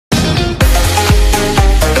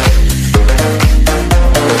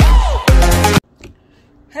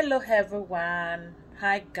everyone.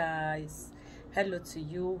 Hi guys. Hello to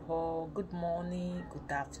you all. Good morning, good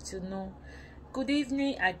afternoon, good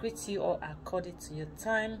evening. I greet you all according to your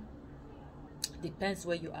time. Depends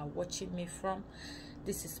where you are watching me from.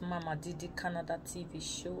 This is Mama Didi Canada TV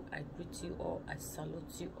show. I greet you all. I salute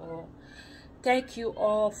you all. Thank you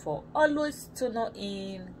all for always tuning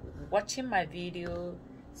in, watching my video,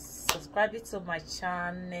 subscribing to my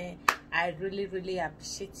channel. I really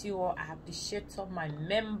appreciate you all. I appreciate all my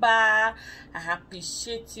member. I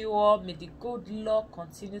appreciate you all. May the good Lord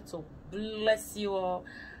continue to bless you all.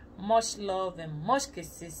 Much love and much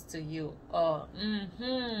kisses to you all.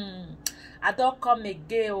 I don't come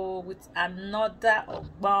again with another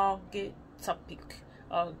ogbonge topic.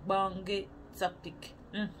 Ogbonge topic.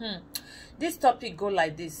 This topic go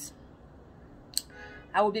like this.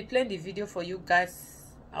 I will be playing the video for you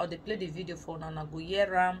guys. I will play the video for Nana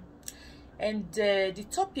Guyeram. And the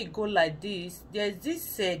topic go like this. There's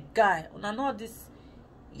this guy. I know this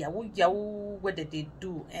yahoo what did they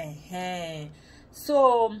do?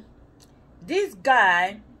 So this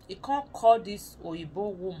guy, he can't call this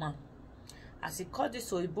Oyibo woman. As he called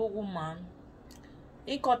this Oyibo woman,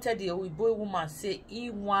 he can't tell the Oyibo woman say he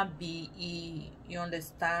want be you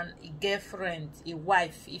understand, a girlfriend, a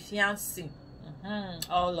wife, a fiancé.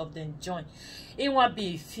 All of them join. He want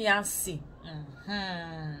be a fiancé.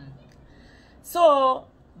 So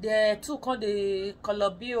the two come the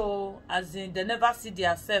collabio, as in they never see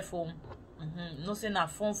their cell phone. No say na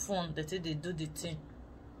phone that they do the thing.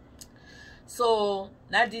 So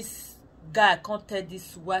now this guy can't tell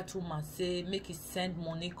this white woman say make it send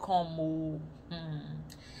money come.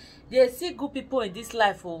 There is still good people in this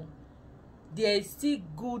life. There is still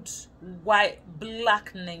good white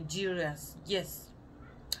black Nigerians. Yes,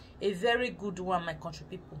 a very good one, my country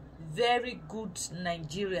people. Very good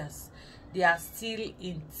Nigerians. They are still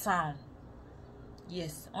in town.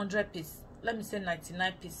 Yes, 100%. Let me say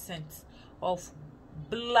 99% of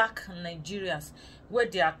black Nigerians where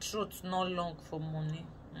their throat no long for money.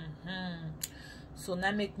 So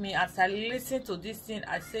now make me, as I listen to this thing,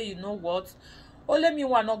 I say, you know what? Oh, let me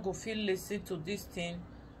want not go feel listen to this thing.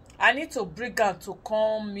 I need to bring her to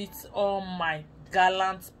come meet all my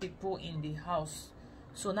gallant people in the house.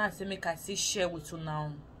 So now I say make I see share with you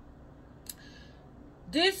now.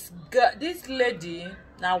 This lady,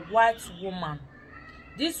 now white woman.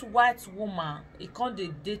 This white woman, he can't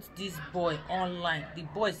date this boy online. The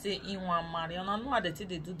boy say he want marry, and I know how they do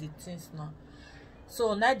the things now.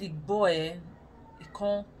 So now the boy, he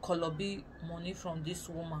can't collabo money from this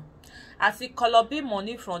woman. As he collabo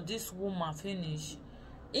money from this woman finish,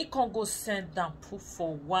 he can go send down proof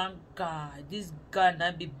for one guy. This guy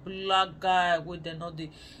now be black guy with the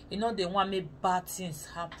know they want make bad things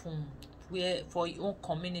happen where for your own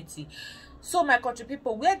community. So my country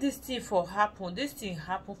people, where this thing for happen, this thing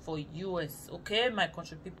happen for US, okay, my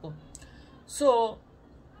country people. So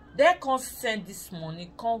they can't send this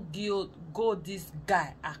money, can't go this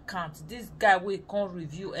guy account. This guy will can't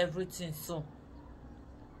review everything. So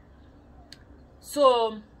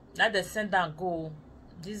now they send and go.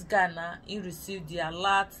 This guy now, he received the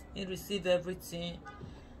alert, he received everything.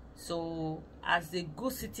 So as a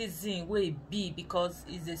good citizen will be, because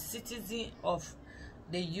he's a citizen of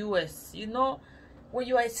the US. You know, when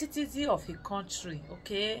you are a citizen of a country,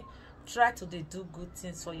 okay, try to do good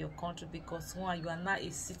things for your country, because one, you are not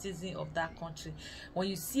a citizen of that country. When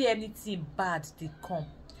you see anything bad they come,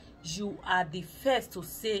 you are the first to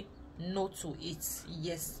say no to it.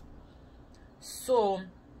 Yes. So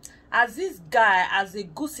as this guy, as a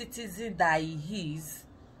good citizen that he is,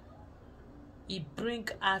 he bring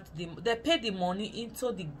out they pay the money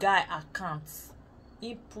into the guy account.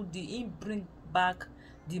 He bring back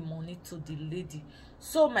the money to the lady.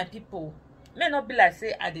 So my people, may not be like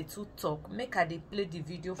say I dey too talk. Make I dey play the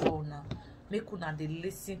video for now. Make una dey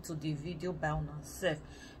listen to the video by una self.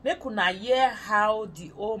 Make una hear how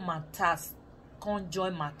the old matters can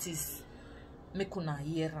join Matisse. Make una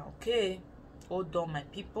hear, okay? Hold on, my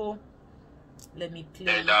people. Let me play.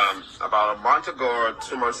 And about a month ago or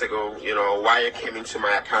 2 months ago, you know, a wire came into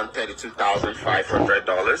my account,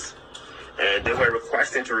 $32,500, and they were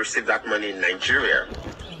requesting to receive that money in Nigeria.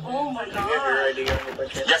 Oh my God!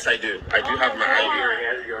 Yes, I do. I do have my ID.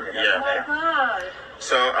 Yeah. Oh my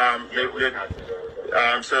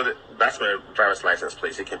God! So that's my driver's license,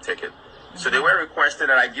 please. You can take it. So they were requesting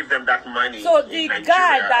that I give them that money. So the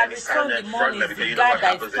guy that returned the money is the guy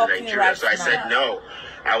that is talking right now. So I said no,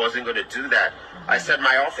 I wasn't going to do that. I said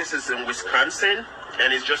my office is in Wisconsin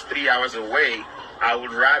and it's just 3 hours away. I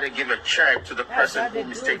would rather give a check to the person who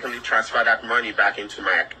mistakenly transferred that money back into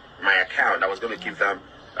my account. I was going to give them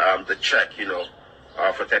the check, you know,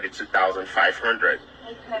 for $32,500.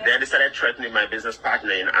 Okay. Then they started threatening my business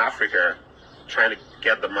partner in Africa, trying to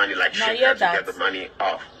get the money, like Now ship hear her to that. get the money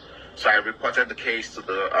off. So I reported the case to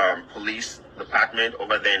the police department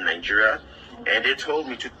over there in Nigeria, and they told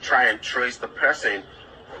me to try and trace the person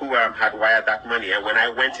who had wired that money. And when I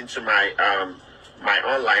went into my my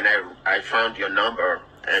online, I found your number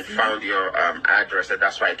and found your address, and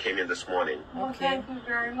that's why I came in this morning. Well, Okay. thank you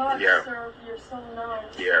very much, Yeah. sir. You're so nice.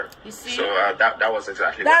 Yeah. You see, So that was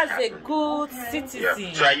exactly what that's a happened. good Okay. citizen.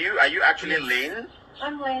 Yeah. So are you actually Lynn?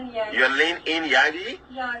 I'm Lynn Yang. You're Lynn in Yagi?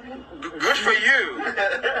 Yeah, Good for you.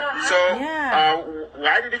 So Yeah.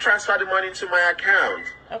 why did you transfer the money to my account?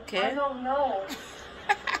 Okay. I don't know.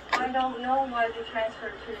 I don't know why they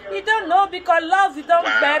transferred to your. You don't know because love you don't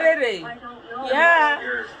Wow. bury it. I don't know. Yeah. I don't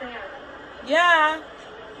understand. Yeah.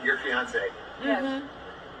 Your fiance, Yes. Mhm.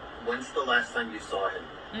 when's the last time you saw him?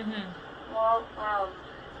 Mhm. Well,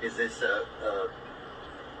 Is this a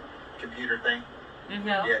computer thing? Mhm.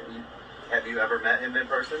 no, Yeah. Have you ever met him in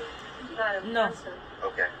person? not a No. person.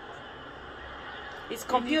 Okay. It's You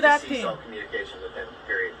computer need to thing. cease all communication with him,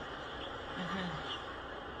 period. Mhm.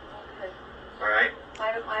 Okay. All right?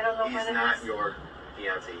 I don't know He's what it not is. your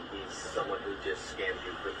fiance. He's someone who just scammed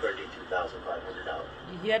you for $32,500.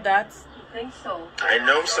 You hear that? I think so. I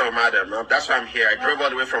know so, madam. That's why I'm here. I drove all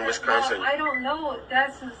the way from Wisconsin. Well, I don't know.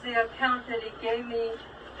 That's the account that he gave me.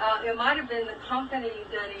 It might have been the company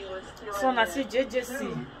that he was doing. So now this see JJC.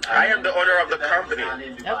 through. I am the owner of the He's company. not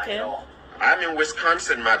in Dubai Okay. at all. I'm in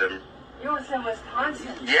Wisconsin, madam. You was in Wisconsin.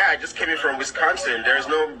 Yeah, I just came in from Wisconsin. There's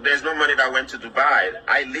no money that went to Dubai.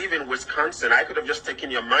 I live in Wisconsin. I could have just taken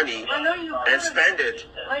your money I know you and could've- spent it.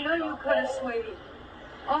 I know you could have, sweetie.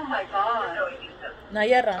 Oh my God. Now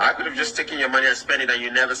Yera, I could have just taken your money and spent it, and you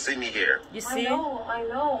never see me here. you I see?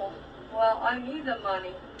 know. Well, I need the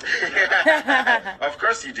money. Of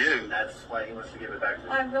course you do. That's why he wants to give it back to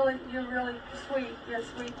you. You're really sweet. You're a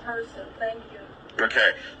sweet person. Thank you.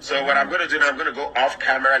 Okay, so what I'm going to do now, I'm going to go off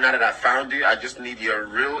camera now that I found you. I just need your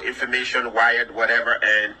real information, wired, whatever,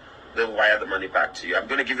 and they'll wire the money back to you. I'm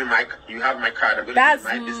going to give you you have my card. I'm going to That's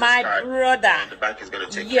give you my business my card, brother. and the bank is going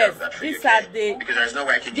to take care Yes, of that for you, these okay? are the Because there's no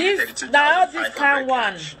way I can give you this now this 32,500 kind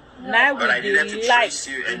one. cash. Now But I with needed to the trace light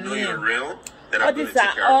you and know in you're him. real. Then All I'm going to these take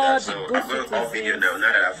are care of all that. the So good I'm going to off video citizens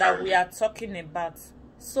now that I that found we you. are talking about.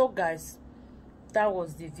 So guys, that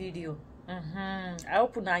was the video. I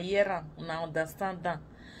hope una hear am, una understand that.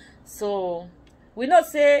 So we know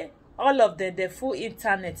say all of them, they full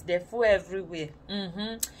internet, they full everywhere.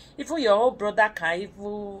 Even your own brother can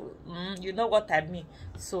even you know what I mean.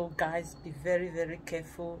 So guys, be very, very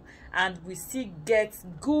careful, and we still get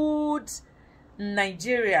good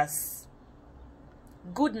Nigerians,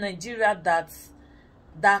 good Nigeria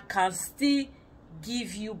that can still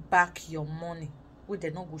give you back your money wey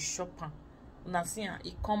dem no go shop am. Una see am,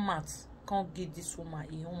 e come out come give this woman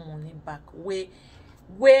e own money back wey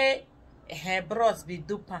her bros be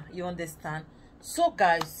dupe am, you understand? So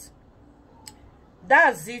guys,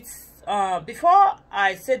 that's it. Before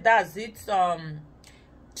I say that's it,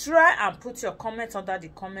 try and put your comment under the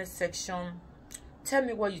comment section. Tell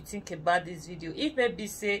me what you think about this video. If maybe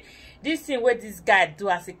say this thing where this guy do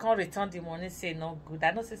as he can't return the money, say no good.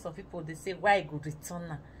 I know say some people they say why he go return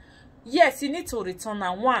now. Yes, you need to return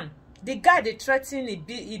now. One, the guy they threaten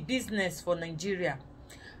a business for Nigeria,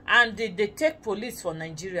 and they take police for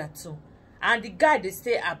Nigeria too. And the guy they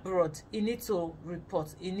stay abroad, he need to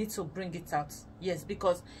report, he need to bring it out. Yes,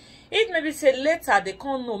 because if maybe say later they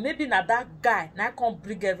can't know, maybe now that guy now can't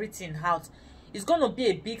bring everything out, it's gonna be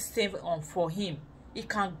a big stain on for him. He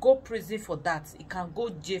can go prison for that, he can go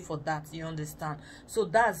jail for that, you understand? So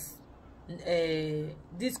that's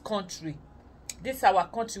this country, this our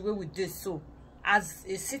country where we did. So as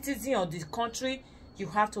a citizen of this country, you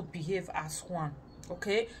have to behave as one.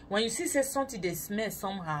 Okay, when you see say something they smell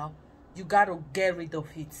somehow, you gotta get rid of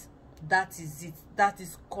it. That is it. That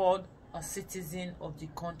is called a citizen of the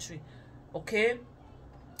country. Okay,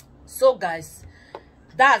 so guys,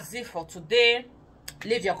 that's it for today.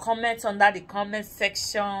 Leave your comments under the comment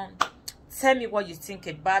section. Tell me what you think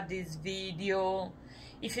about this video.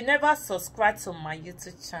 If you never subscribe to my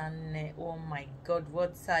YouTube channel, oh my god,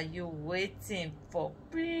 what are you waiting for?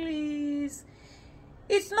 Please,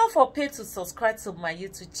 it's not for pay to subscribe to my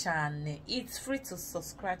YouTube channel. It's free to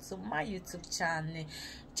subscribe to my YouTube channel.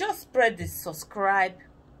 Just spread the subscribe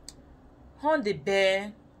on the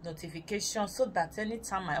bell notification so that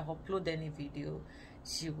anytime I upload any video,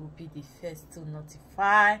 she will be the first to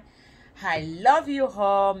notify. I love you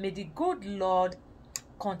all. May the good Lord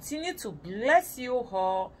continue to bless you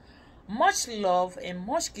all. Much love and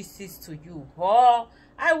much kisses to you all.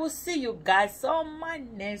 I will see you guys on my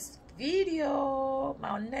next video.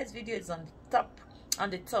 My next video is on the top on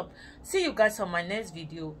the top. See you guys on my next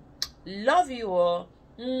video. Love you all.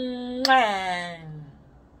 Mwah.